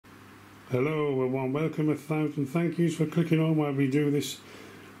Hello, a warm welcome, 1,000 thank yous for clicking on while we do this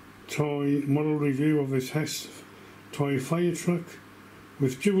toy model review of this Hess toy fire truck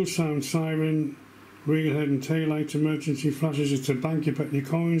with dual sound siren, rear head and tail lights, emergency flashes. It's a bank you put your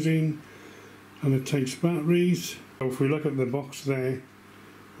coins in, and it takes batteries. So if we look at the box there,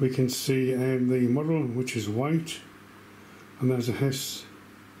 we can see the model, which is white, and there's a Hess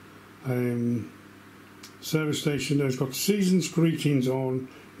service station. There's got season's greetings on.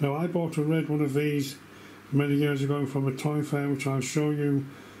 Now, I bought a red one of these many years ago from a toy fair, which I'll show you,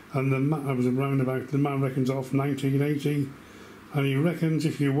 and I was around about, the man reckons off 1980, and he reckons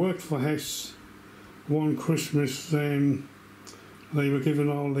if you worked for Hess one Christmas, they were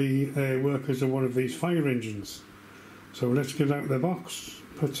giving all the workers of one of these fire engines. So let's get out the box,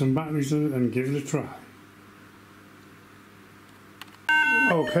 put some batteries in it and give it a try.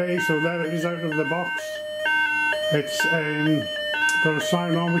 Okay, so there it is out of the box. It's got a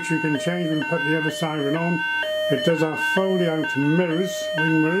siren on which you can change and put the other siren on. It does have fold out mirrors,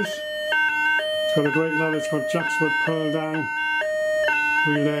 wing mirrors. It's got a great ladder, it's got jacks would pull down.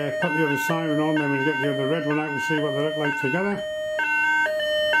 We'll put the other siren on, then we'll get the other red one out and see what they look like together.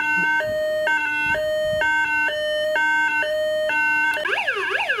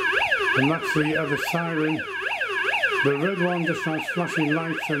 And that's the other siren. The red one just has flashing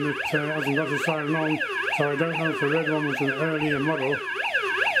lights and it hasn't got the siren on, so I don't know if the red one was an earlier model.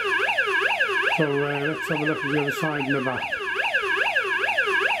 So let's have a look at the other side in the back.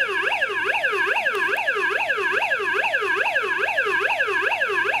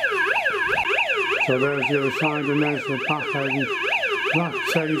 So there's the other side and there's the back, and that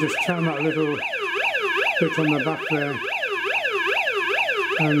you just turn that little bit on the back there,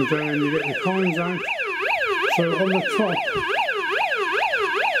 and you get your coins out. So on the top,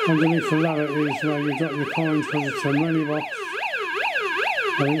 underneath the ladder is where you drop your coins, because it's a money box.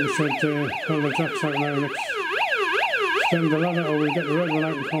 I think we should pull the jacks out now and extend the ladder, or we'll get the red one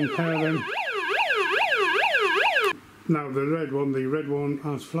out and compare them. Now the red one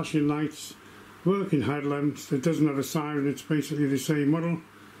has flashing lights, working headlamps. It doesn't have a siren, it's basically the same model.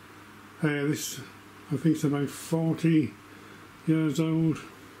 This, I think, is about 40 years old.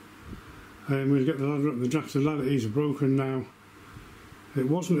 We'll get the ladder up the jacks. The ladder is broken now. It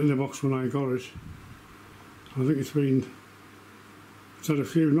wasn't in the box when I got it. I think it's had a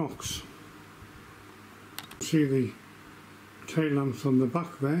few knocks. See the tail lamps on the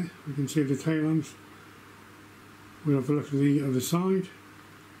back there. We can see the tail lamps. We'll have a look at the other side.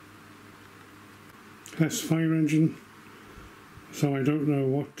 Hess fire engine. So I don't know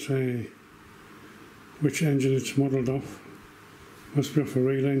which engine it's modelled off. Must be off a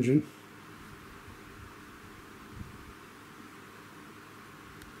real engine.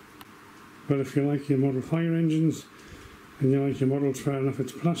 Well, if you like your model fire engines and you like your models, fair enough,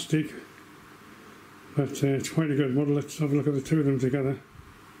 it's plastic, but it's quite a good model. Let's have a look at the two of them together.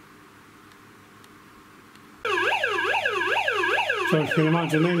 So if you can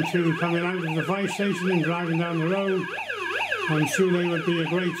imagine them two coming out of the fire station and driving down the road, I'm sure they would be a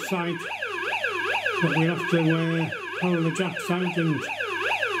great sight, but we'll have to pull the jacks out and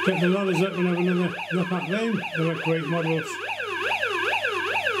get the ladders up and have another look at them. They're great models.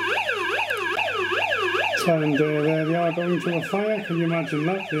 And there they are, going to a fire. Can you imagine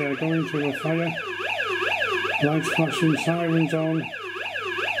that? They are going to a fire. Lights flashing, sirens on.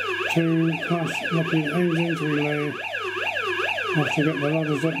 Two class looking engines. We'll have to get the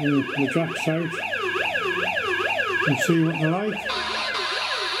ladders up and the jacks out and see what they're like.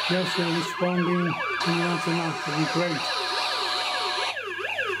 Yes, they're responding. Can you imagine that? That'd be great.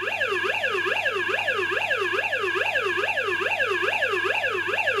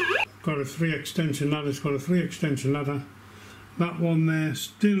 Got a 3 extension ladder. It's got a 3 extension ladder. That one there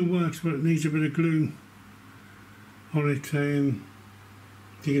still works, but it needs a bit of glue on it. You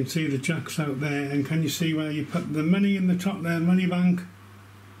can see the jacks out there, and can you see where you put the money in the top there? Money bank. It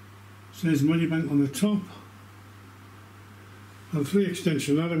says money bank on the top. A 3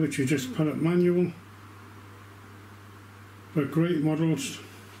 extension ladder which you just put up manual. But great models.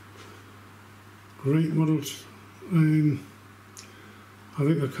 Great models. I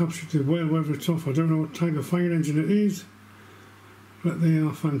think the capture did well, whether it's off. I don't know what type of fire engine it is, but they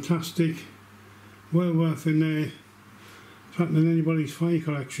are fantastic. Well worth in anybody's fire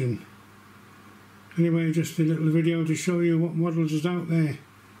collection. Anyway, just a little video to show you what models is out there.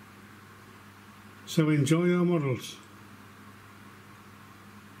 So enjoy our models.